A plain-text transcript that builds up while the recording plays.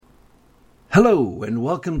Hello and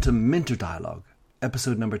welcome to Minter Dialogue,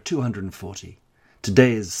 episode number 240.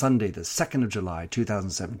 Today is Sunday, the 2nd of July,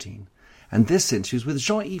 2017, and this interview is with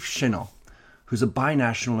Jean-Yves Chainon, who's a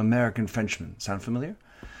binational American-Frenchman. Sound familiar?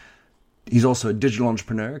 He's also a digital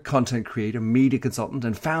entrepreneur, content creator, media consultant,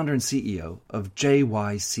 and founder and CEO of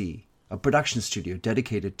JYC, a production studio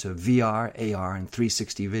dedicated to VR, AR, and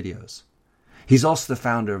 360 videos. He's also the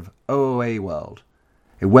founder of OOA World,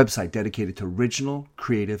 a website dedicated to original,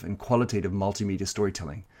 creative, and qualitative multimedia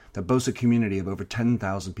storytelling that boasts a community of over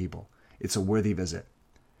 10,000 people. It's a worthy visit.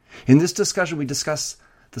 In this discussion, we discuss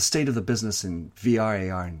the state of the business in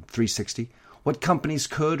VR, AR, and 360, what companies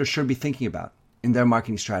could or should be thinking about in their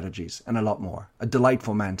marketing strategies, and a lot more. A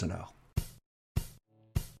delightful man to know.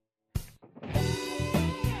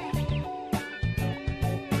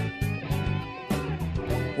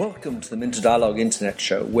 Welcome to the Minter Dialogue Internet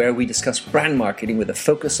Show, where we discuss brand marketing with a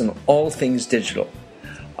focus on all things digital.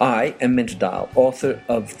 I am Minter Dial, author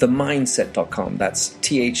of TheMyndset.com, that's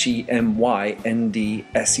TheMyndset,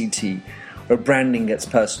 where branding gets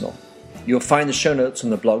personal. You'll find the show notes on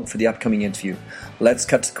the blog for the upcoming interview. Let's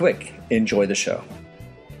cut to the quick. Enjoy the show.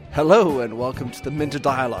 Hello and welcome to the Minter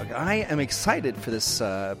Dialogue. I am excited for this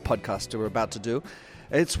podcast that we're about to do.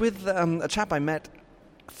 It's with a chap I met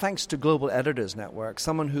thanks to Global Editors Network,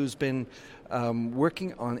 someone who's been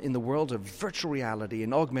working in the world of virtual reality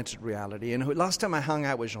and augmented reality. And last time I hung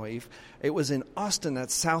out with Jean-Yves, it was in Austin at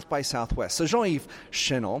South by Southwest. So Jean-Yves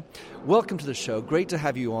Chainon, welcome to the show. Great to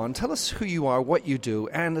have you on. Tell us who you are, what you do,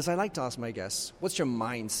 and as I like to ask my guests, what's your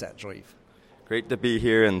mindset, Jean-Yves? Great to be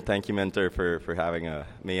here, and thank you, Minter, for having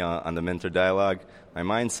me on the Minter Dialogue. My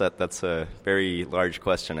mindset, that's a very large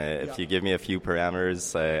question. If you give me a few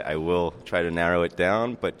parameters, I will try to narrow it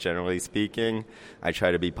down, but generally speaking, I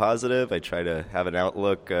try to be positive. I try to have an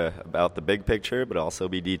outlook about the big picture, but also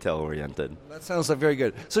be detail-oriented. That sounds very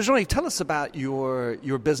good. So, Jean-Yves, tell us about your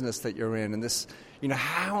business that you're in, and this,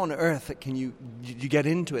 how on earth can you get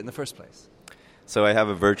into it in the first place? So I have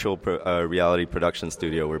a virtual reality production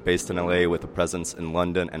studio. We're based in LA with a presence in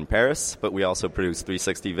London and Paris, but we also produce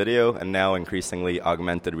 360 video and now increasingly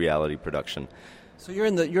augmented reality production. So you're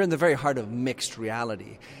in the very heart of mixed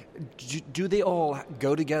reality. Do they all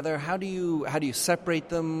go together? How do you separate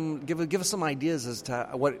them? Give us some ideas as to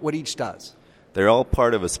what each does. They're all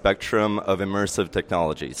part of a spectrum of immersive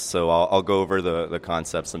technologies. So I'll go over the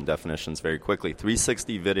concepts and definitions very quickly.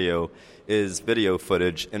 360 video is video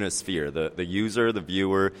footage in a sphere. The user, the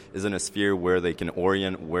viewer, is in a sphere where they can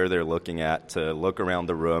orient where they're looking at, to look around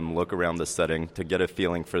the room, look around the setting, to get a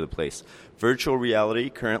feeling for the place. Virtual reality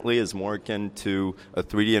currently is more akin to a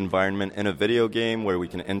 3D environment in a video game where we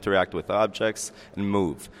can interact with objects and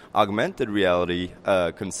move. Augmented reality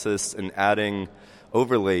consists in adding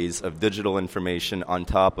overlays of digital information on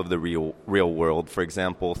top of the real world, for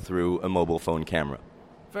example, through a mobile phone camera.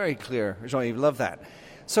 Very clear, Jean-Yves. Love that.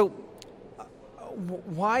 So,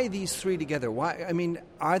 why these three together? Why? I mean,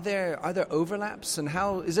 are there overlaps, and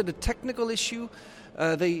how is it a technical issue?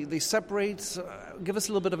 They separate. Give us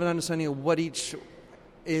a little bit of an understanding of what each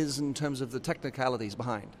is in terms of the technicalities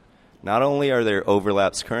behind. Not only are there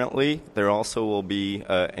overlaps currently, there also will be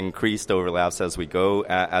increased overlaps as we go,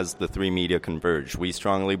 as the three media converge. We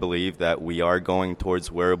strongly believe that we are going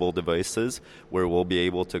towards wearable devices where we'll be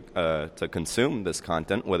able to consume this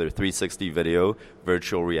content, whether 360 video,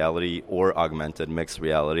 virtual reality, or augmented mixed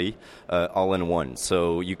reality, all in one.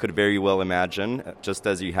 So you could very well imagine, just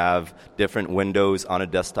as you have different windows on a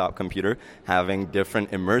desktop computer, having different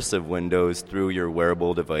immersive windows through your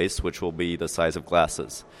wearable device, which will be the size of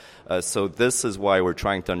glasses. So this is why we're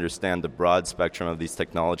trying to understand the broad spectrum of these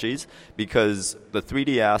technologies, because the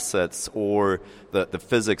 3D assets or the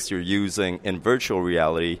physics you're using in virtual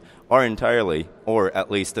reality are entirely, or at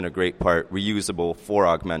least in a great part, reusable for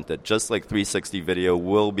augmented, just like 360 video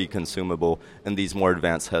will be consumable in these more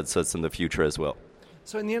advanced headsets in the future as well.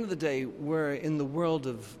 So in the end of the day, we're in the world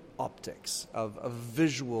of optics, of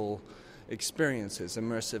visual experiences,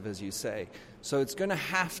 immersive, as you say. So it's going to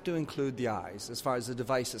have to include the eyes as far as the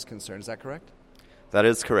device is concerned. Is that correct? That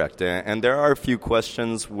is correct. And there are a few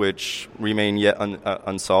questions which remain yet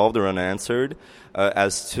unsolved or unanswered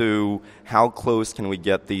as to how close can we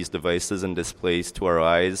get these devices and displays to our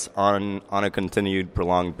eyes on a continued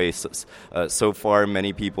prolonged basis. So far,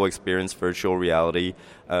 many people experience virtual reality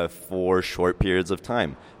for short periods of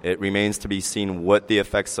time. It remains to be seen what the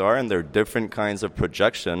effects are, and there are different kinds of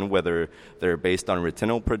projection, whether they're based on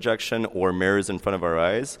retinal projection or mirrors in front of our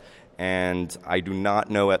eyes. And I do not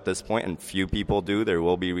know at this point, and few people do, there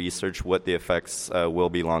will be research what the effects will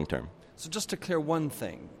be long-term. So just to clear one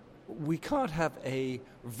thing, we can't have a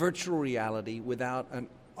virtual reality without an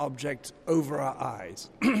object over our eyes.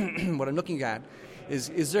 What I'm looking at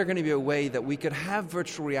is there going to be a way that we could have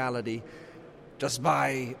virtual reality just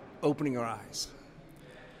by opening our eyes?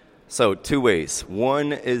 So 2 ways.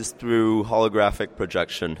 One is through holographic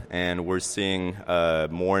projection, and we're seeing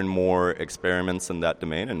more and more experiments in that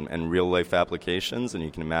domain and real-life applications, and you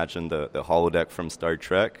can imagine the holodeck from Star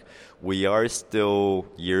Trek. We are still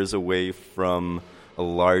years away from a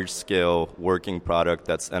large-scale working product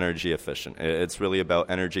that's energy efficient. It's really about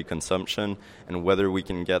energy consumption and whether we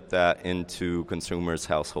can get that into consumers'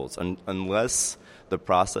 households. Unless the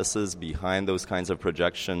processes behind those kinds of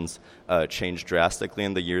projections change drastically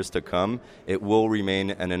in the years to come, it will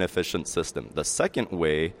remain an inefficient system. The second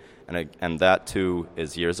way, and that too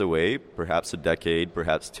is years away, perhaps a decade,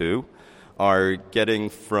 perhaps two, are getting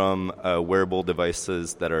from wearable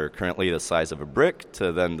devices that are currently the size of a brick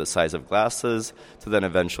to then the size of glasses to then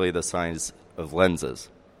eventually the size of lenses.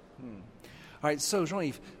 All right, so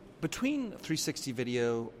Jean-Yves, between 360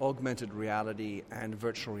 video, augmented reality, and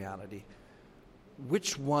virtual reality,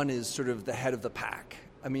 which one is sort of the head of the pack?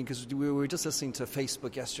 I mean, because we were just listening to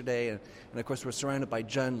Facebook yesterday, and of course we're surrounded by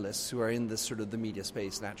journalists who are in this sort of the media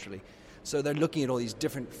space naturally. So they're looking at all these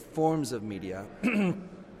different forms of media.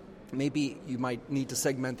 Maybe you might need to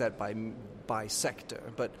segment that by sector,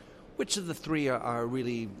 but which of the three are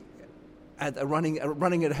really running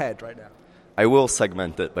ahead right now? I will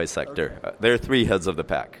segment it by sector. Okay. There are three heads of the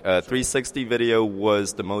pack. 360 video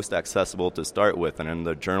was the most accessible to start with, and in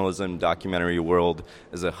the journalism documentary world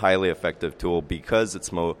is a highly effective tool because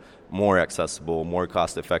it's more accessible, more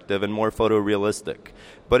cost-effective, and more photorealistic.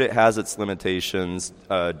 But it has its limitations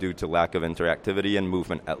due to lack of interactivity and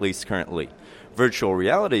movement, at least currently. Virtual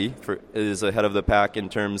reality is ahead of the pack in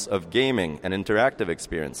terms of gaming and interactive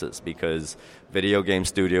experiences because video game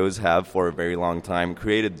studios have for a very long time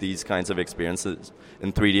created these kinds of experiences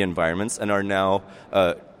in 3D environments and are now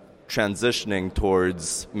transitioning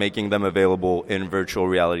towards making them available in virtual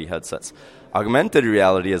reality headsets. Augmented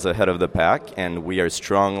reality is ahead of the pack, and we are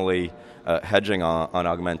strongly hedging on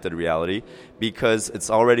augmented reality because it's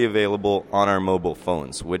already available on our mobile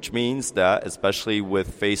phones, which means that, especially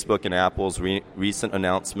with Facebook and Apple's recent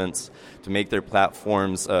announcements to make their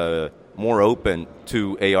platforms more open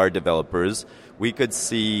to AR developers, we could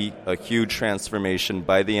see a huge transformation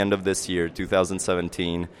by the end of this year,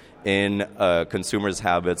 2017, in consumers'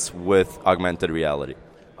 habits with augmented reality.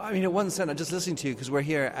 I mean, in one sense, I'm just listening to you because we're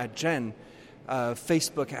here at Gen.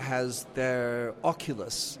 Facebook has their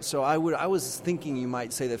Oculus. So I was thinking you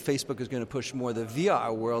might say that Facebook is going to push more the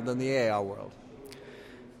VR world than the AR world.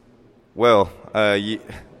 Well,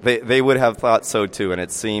 they would have thought so too, and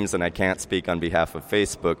it seems, and I can't speak on behalf of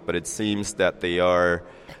Facebook, but it seems that they are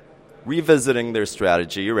revisiting their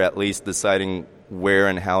strategy, or at least deciding where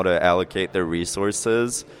and how to allocate their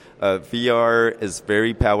resources. VR is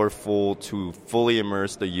very powerful to fully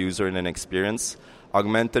immerse the user in an experience.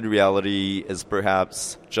 Augmented reality is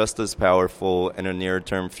perhaps just as powerful in a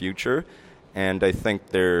near-term future, and I think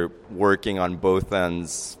they're working on both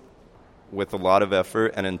ends with a lot of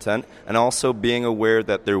effort and intent, and also being aware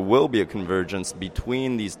that there will be a convergence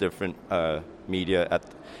between these different media.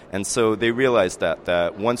 And so they realize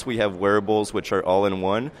that once we have wearables which are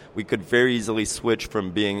all-in-one, we could very easily switch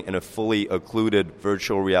from being in a fully occluded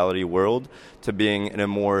virtual reality world to being in a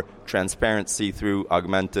more transparent, see-through,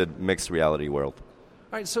 augmented, mixed reality world.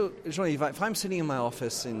 All right, so Jean-Yves, if I'm sitting in my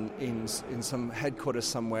office in some headquarters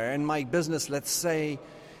somewhere, and my business, let's say,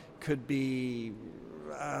 could be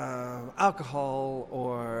alcohol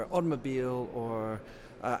or automobile or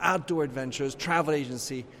outdoor adventures, travel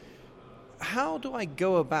agency, how do I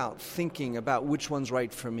go about thinking about which one's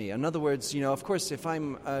right for me? In other words, of course, if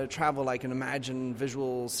I'm travel, I can imagine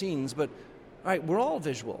visual scenes, but all right, we're all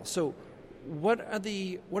visual. So what are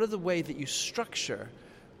the way that you structure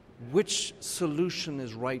which solution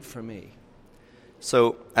is right for me?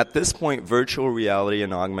 So at this point, virtual reality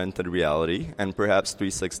and augmented reality, and perhaps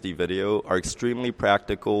 360 video, are extremely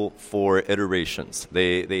practical for iterations.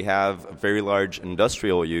 They have a very large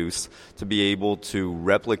industrial use to be able to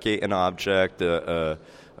replicate an object, a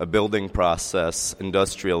building process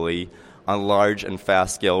industrially on large and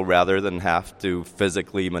fast scale rather than have to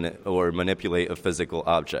physically manipulate a physical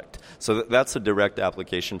object. So that's a direct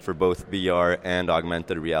application for both VR and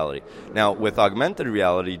augmented reality. Now, with augmented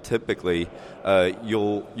reality, typically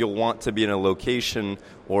you'll want to be in a location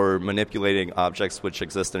or manipulating objects which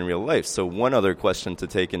exist in real life. So one other question to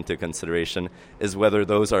take into consideration is whether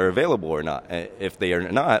those are available or not. If they are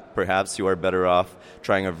not, perhaps you are better off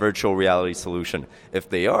trying a virtual reality solution. If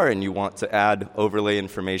they are and you want to add overlay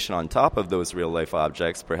information on top of those real-life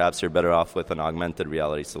objects, perhaps you're better off with an augmented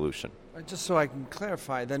reality solution. Just so I can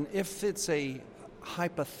clarify, then if it's a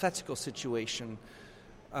hypothetical situation,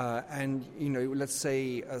 and let's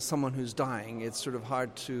say someone who's dying, it's sort of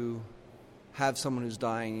hard to have someone who's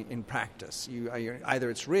dying in practice. Either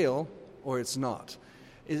it's real or it's not.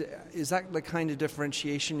 Is that the kind of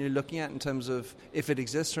differentiation you're looking at in terms of if it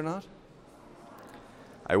exists or not?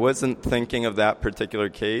 I wasn't thinking of that particular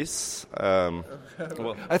case.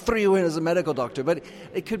 Well, I threw you in as a medical doctor, but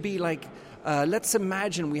it could be like, let's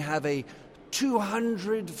imagine we have a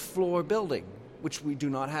 200-floor building, which we do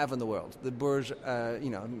not have in the world. The Burj,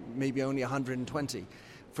 maybe only 120,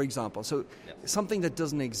 for example. So something that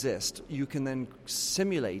doesn't exist, you can then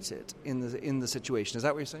simulate it in the situation. Is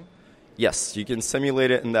that what you're saying? Yes, you can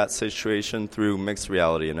simulate it in that situation through mixed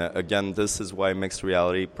reality. And again, this is why mixed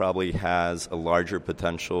reality probably has a larger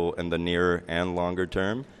potential in the near and longer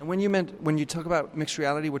term. And when you talk about mixed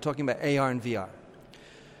reality, we're talking about AR and VR.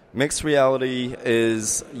 Mixed reality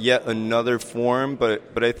is yet another form, but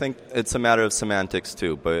I think it's a matter of semantics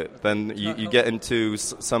too. But then you get into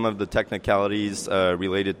some of the technicalities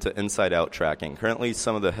related to inside-out tracking. Currently,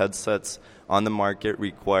 some of the headsets on the market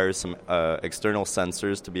require some external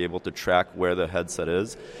sensors to be able to track where the headset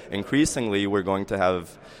is. Increasingly, we're going to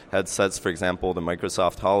have headsets, for example, the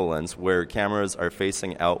Microsoft HoloLens, where cameras are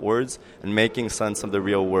facing outwards and making sense of the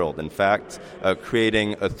real world. In fact,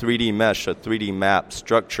 creating a 3D mesh, a 3D map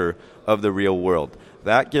structure of the real world.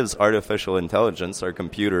 That gives artificial intelligence, our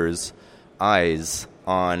computers, eyes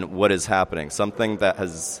on what is happening, something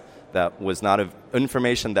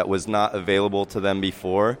information that was not available to them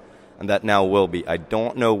before, and that now will be. I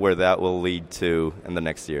don't know where that will lead to in the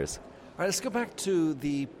next years. All right, let's go back to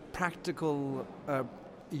the practical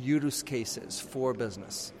use cases for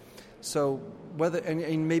business. So whether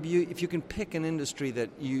and maybe if you can pick an industry that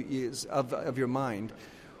is of your mind,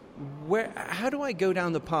 how do I go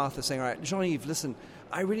down the path of saying, all right, Jean-Yves, listen,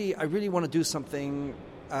 I really want to do something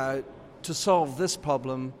to solve this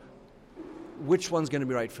problem. Which one's going to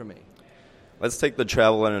be right for me? Let's take the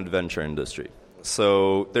travel and adventure industry.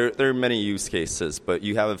 So there are many use cases, but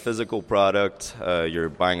you have a physical product, you're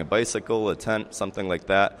buying a bicycle, a tent, something like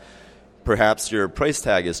that. Perhaps your price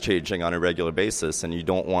tag is changing on a regular basis and you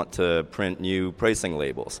don't want to print new pricing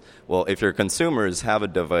labels. Well, if your consumers have a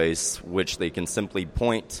device which they can simply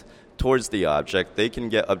point towards the object, they can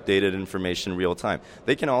get updated information real time.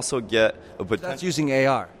 They can also get a potential... That's using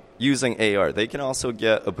AR. Using AR. They can also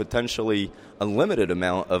get a potentially unlimited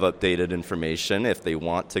amount of updated information if they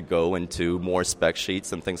want to go into more spec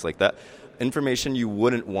sheets and things like that. Information you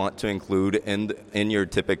wouldn't want to include in your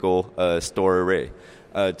typical store array.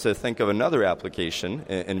 To think of another application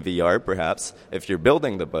in VR, perhaps, if you're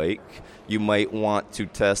building the bike, you might want to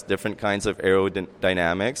test different kinds of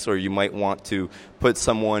aerodynamics, or you might want to put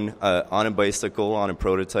someone on a bicycle on a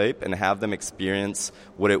prototype and have them experience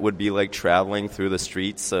what it would be like traveling through the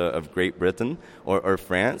streets of Great Britain or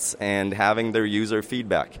France and having their user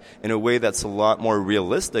feedback in a way that's a lot more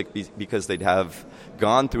realistic because they'd have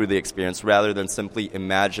gone through the experience rather than simply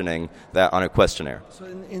imagining that on a questionnaire. So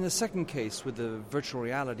in the second case with the virtual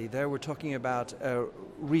reality, there we're talking about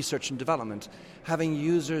research and development, having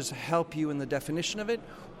users help you in the definition of it,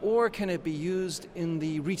 or can it be used in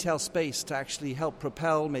the retail space to actually help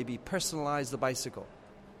propel, maybe personalize the bicycle?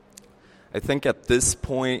 I think at this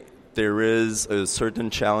point there is a certain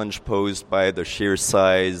challenge posed by the sheer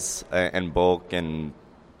size and bulk and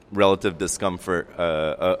relative discomfort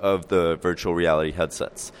of the virtual reality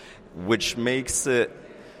headsets, which makes it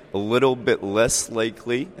a little bit less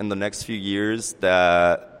likely in the next few years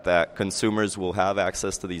that consumers will have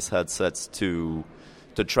access to these headsets to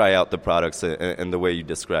try out the products in the way you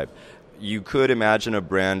described. You could imagine a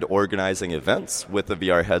brand organizing events with the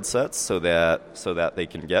VR headsets so that they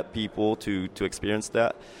can get people to experience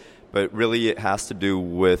that. But really it has to do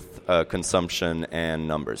with consumption and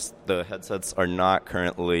numbers. The headsets are not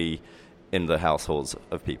currently in the households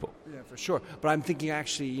of people. Yeah, for sure. But I'm thinking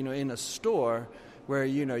actually, in a store where,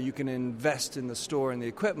 you can invest in the store and the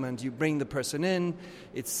equipment. You bring the person in,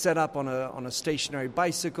 it's set up on a stationary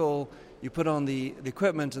bicycle, you put on the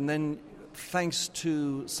equipment, and then thanks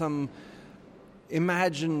to some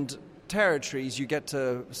imagined territories, you get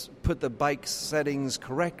to put the bike settings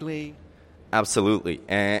correctly. Absolutely,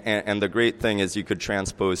 and the great thing is you could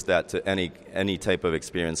transpose that to any type of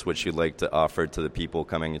experience which you'd like to offer to the people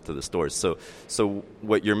coming into the stores. So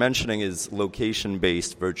what you're mentioning is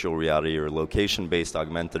location-based virtual reality or location-based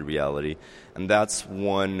augmented reality, and that's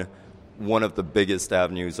one of the biggest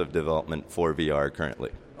avenues of development for VR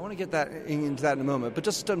currently. I want to get into that in a moment, but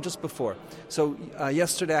just before. So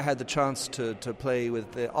yesterday I had the chance to play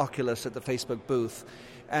with the Oculus at the Facebook booth.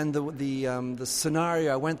 And the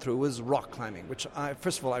scenario I went through was rock climbing, which,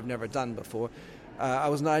 first of all, I've never done before.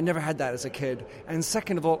 I never had that as a kid. And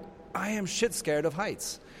second of all, I am shit scared of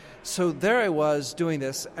heights. So there I was doing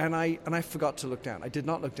this, and I forgot to look down. I did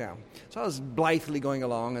not look down. So I was blithely going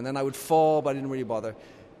along, and then I would fall, but I didn't really bother.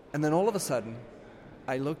 And then all of a sudden,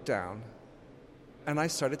 I looked down, and I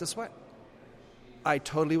started to sweat. I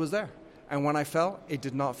totally was there. And when I fell, it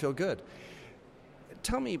did not feel good.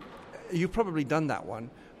 Tell me, you've probably done that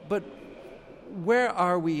one, but where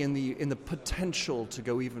are we in the potential to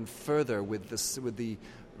go even further with the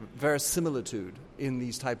verisimilitude in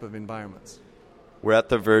these type of environments? We're at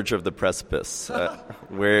the verge of the precipice,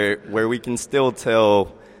 where we can still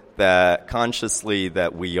tell that consciously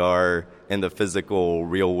that we are in the physical,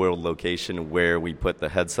 real-world location where we put the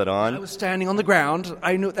headset on. I was standing on the ground.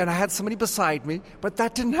 I knew that I had somebody beside me, but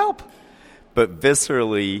that didn't help. But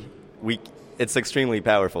viscerally, it's extremely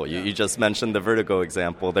powerful. You just mentioned the vertigo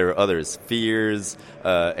example. There are others. Fears,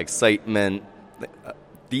 excitement.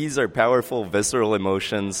 These are powerful, visceral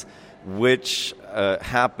emotions which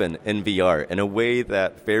happen in VR in a way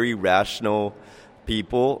that very rational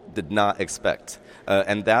people did not expect.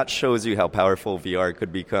 And that shows you how powerful VR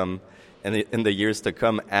could become in the years to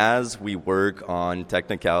come as we work on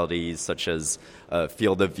technicalities such as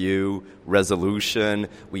field of view, resolution.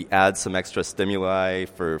 We add some extra stimuli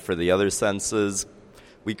for the other senses.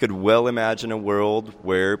 We could well imagine a world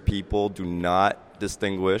where people do not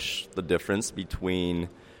distinguish the difference between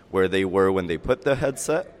where they were when they put the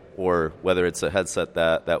headset, or whether it's a headset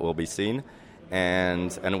that will be seen,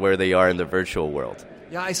 and where they are in the virtual world.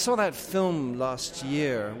 Yeah, I saw that film last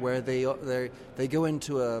year where they go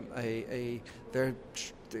into they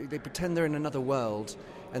pretend they're in another world,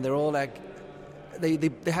 and they're all like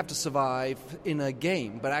they have to survive in a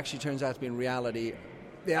game, but actually turns out to be in reality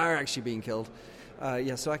they are actually being killed.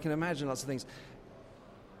 So I can imagine lots of things.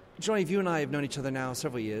 Jean-Yves, you and I have known each other now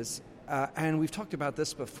several years, and we've talked about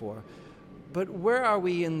this before. But where are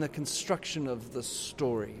we in the construction of the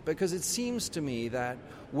story? Because it seems to me that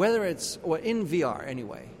whether it's, or in VR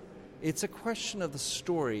anyway, it's a question of the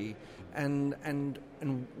story and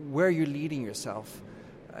where you're leading yourself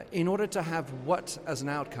in order to have what as an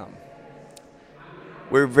outcome.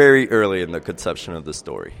 We're very early in the conception of the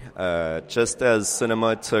story. Just as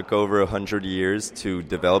cinema took over 100 years to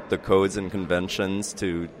develop the codes and conventions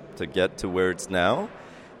to get to where it's now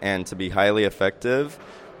and to be highly effective,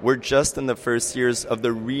 we're just in the first years of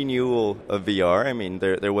the renewal of VR. I mean,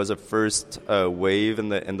 there was a first wave in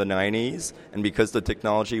the 90s, and because the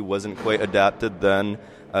technology wasn't quite adapted then,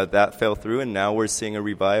 that fell through, and now we're seeing a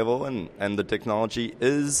revival, and the technology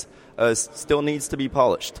is still needs to be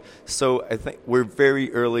polished. So I think we're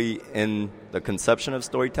very early in the conception of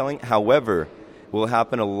storytelling. However, it will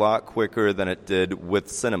happen a lot quicker than it did with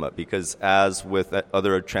cinema, because as with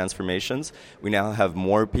other transformations, we now have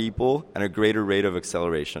more people and a greater rate of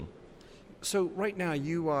acceleration. So right now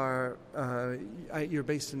you're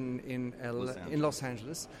based in Los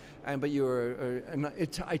Angeles, but you're an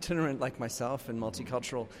itinerant like myself and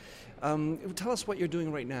multicultural. Tell us what you're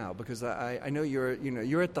doing right now, because I know you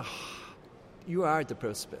are at the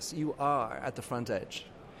precipice. You are at the front edge.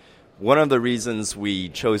 One of the reasons we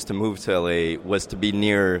chose to move to LA was to be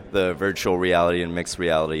near the virtual reality and mixed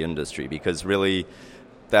reality industry, because really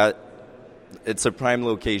that it's a prime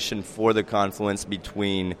location for the confluence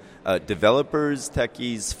between developers,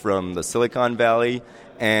 techies from the Silicon Valley,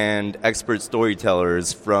 and expert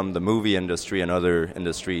storytellers from the movie industry and other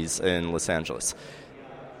industries in Los Angeles.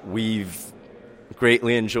 We've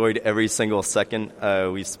greatly enjoyed every single second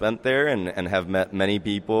we've spent there, and have met many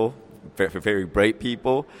people, very, very bright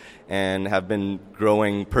people, and have been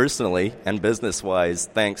growing personally and business-wise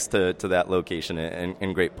thanks to that location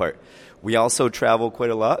in great part. We also travel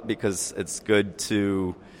quite a lot because it's good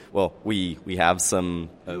to, we have some...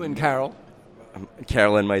 you and Carol.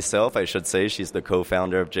 Carol and myself, I should say. She's the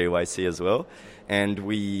co-founder of JYC as well. And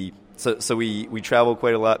we travel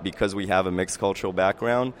quite a lot because we have a mixed cultural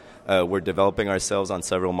background. We're developing ourselves on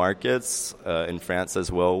several markets, in France as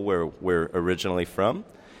well, where we're originally from.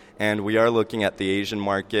 And we are looking at the Asian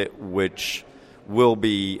market, which will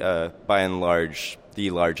be, by and large,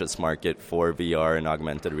 the largest market for VR and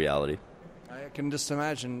augmented reality. I can just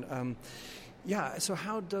imagine. So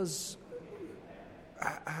how does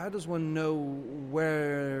one know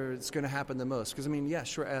where it's going to happen the most? Because,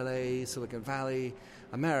 LA, Silicon Valley,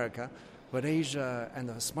 America, but Asia and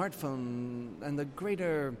the smartphone and the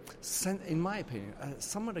greater, in my opinion,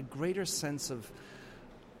 somewhat a greater sense of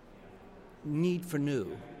need for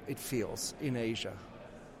new, it feels, in Asia.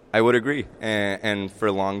 I would agree. And for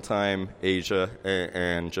a long time, Asia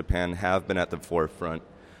and Japan have been at the forefront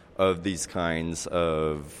of these kinds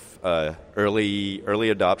of early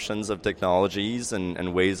adoptions of technologies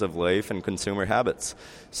and ways of life and consumer habits.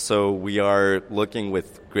 So we are looking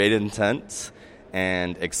with great intent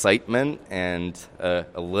and excitement and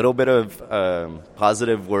a little bit of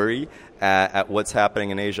positive worry at what's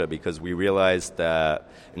happening in Asia, because we realize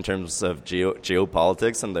that in terms of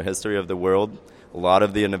geopolitics and the history of the world, a lot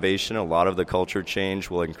of the innovation, a lot of the culture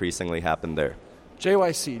change will increasingly happen there.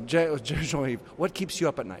 JYC, Jean-Yves, what keeps you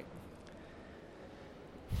up at night?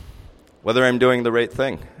 Whether I'm doing the right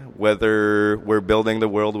thing, whether we're building the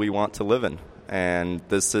world we want to live in. And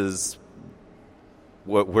this is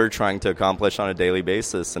what we're trying to accomplish on a daily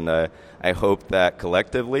basis. And I hope that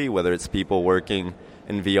collectively, whether it's people working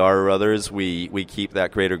in VR or others, we keep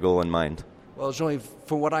that greater goal in mind. Well, Jean-Yves,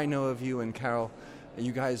 from what I know of you and Carol,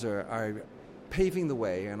 you guys are paving the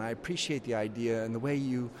way, and I appreciate the idea and the way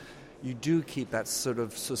you do keep that sort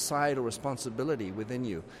of societal responsibility within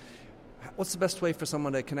you. What's the best way for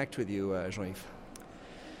someone to connect with you, Jean-Yves?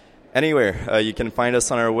 Anywhere. You can find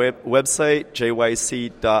us on our website,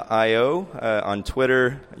 jyc.io, on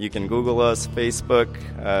Twitter. You can Google us, Facebook.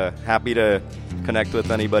 Happy to connect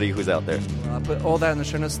with anybody who's out there. Well, I'll put all that in the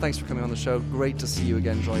show notes. Thanks for coming on the show. Great to see you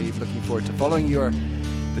again, Jean-Yves. Looking forward to following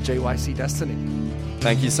the JYC destiny.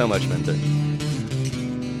 Thank you so much, Minter.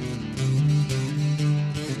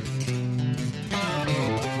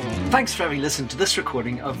 Thanks for having listened to this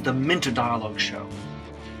recording of the Minter Dialogue Show.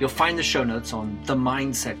 You'll find the show notes on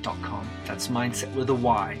themindset.com. That's mindset with a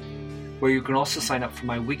Y, where you can also sign up for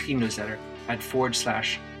my weekly newsletter at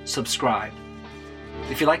 /subscribe.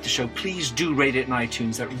 If you like the show, please do rate it in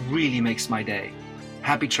iTunes. That really makes my day.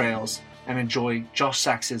 Happy trails, and enjoy Josh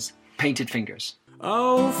Sachs's Painted Fingers.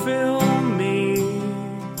 Oh, fill me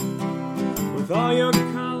with all your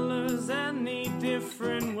colors, any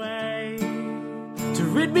different way to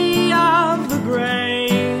rid me of the gray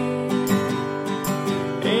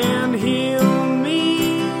and heal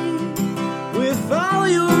me with all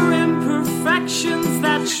your imperfections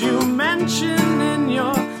that you mention in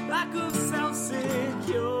your lack of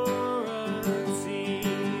self-security. Oh,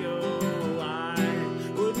 I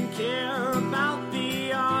wouldn't care about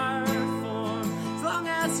the art form as long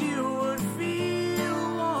as you would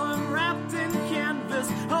feel warm, wrapped in canvas.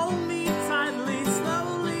 Hold me tightly,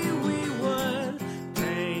 slowly we would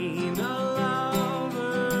paint a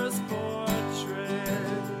lover's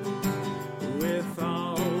portrait with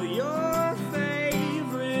all your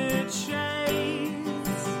favorite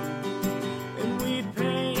shades, and we'd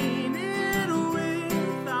paint it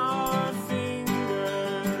with our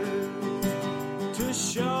fingers to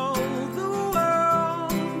show the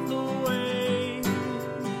world the way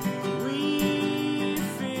we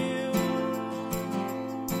feel.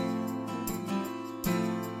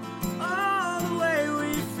 Oh, the way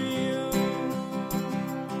we feel.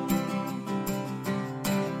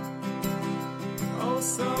 Oh,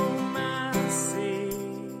 so messy.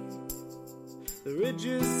 The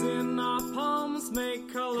ridges in our palms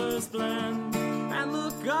make colors blend and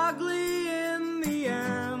look ugly in the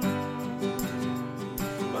end,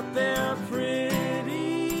 but they're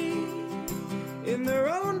pretty in their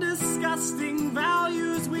own disgusting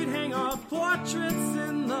values. We'd hang our portraits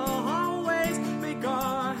in the hallways, make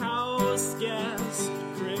our house guests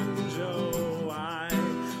cringe. Oh, I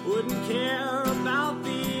wouldn't care about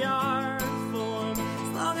the art form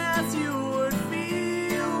as long as you would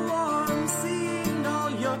feel warm, seeing all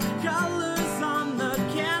your colors on the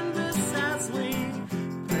canvas as we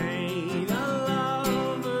paint a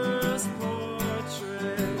lover's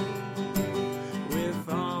portrait with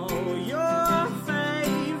all your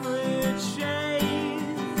favorite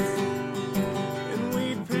shades, and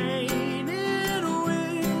we paint it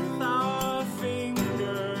with our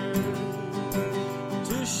fingers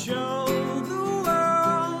to show the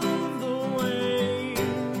world the way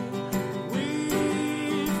we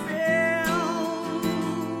feel.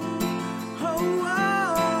 Oh,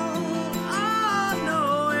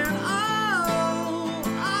 knowing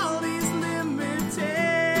all these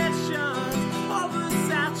limitations,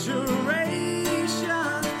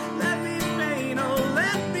 oversaturation. Let me paint, oh,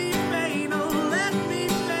 let me paint, oh, let me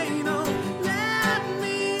paint, oh, let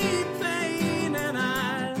me paint, and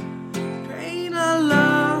I paint a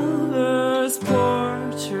lover's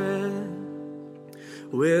portrait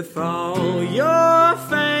with all your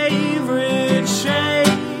favorite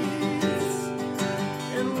shades,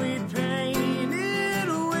 and we paint it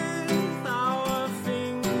with our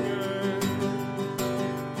fingers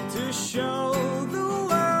to show the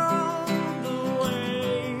world the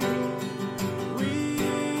way we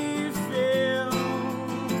feel.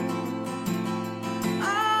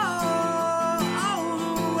 Oh,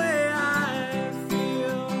 the way I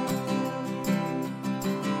feel.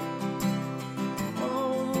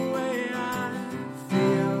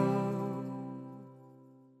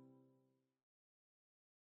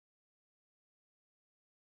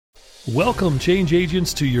 Welcome, change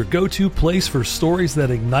agents, to your go-to place for stories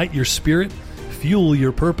that ignite your spirit, fuel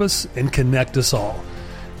your purpose, and connect us all.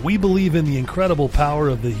 We believe in the incredible power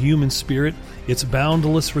of the human spirit, its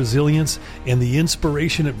boundless resilience, and the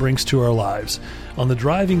inspiration it brings to our lives. On the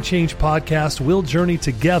Driving Change podcast, we'll journey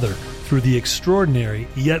together through the extraordinary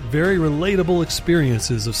yet very relatable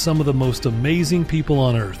experiences of some of the most amazing people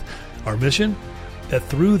on earth. Our mission? That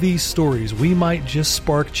through these stories, we might just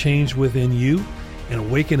spark change within you and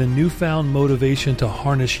awaken a newfound motivation to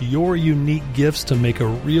harness your unique gifts to make a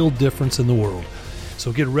real difference in the world.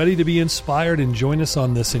 So get ready to be inspired and join us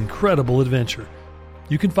on this incredible adventure.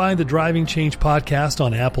 You can find the Driving Change podcast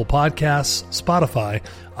on Apple Podcasts, Spotify,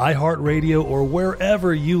 iHeartRadio, or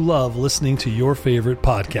wherever you love listening to your favorite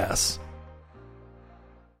podcasts.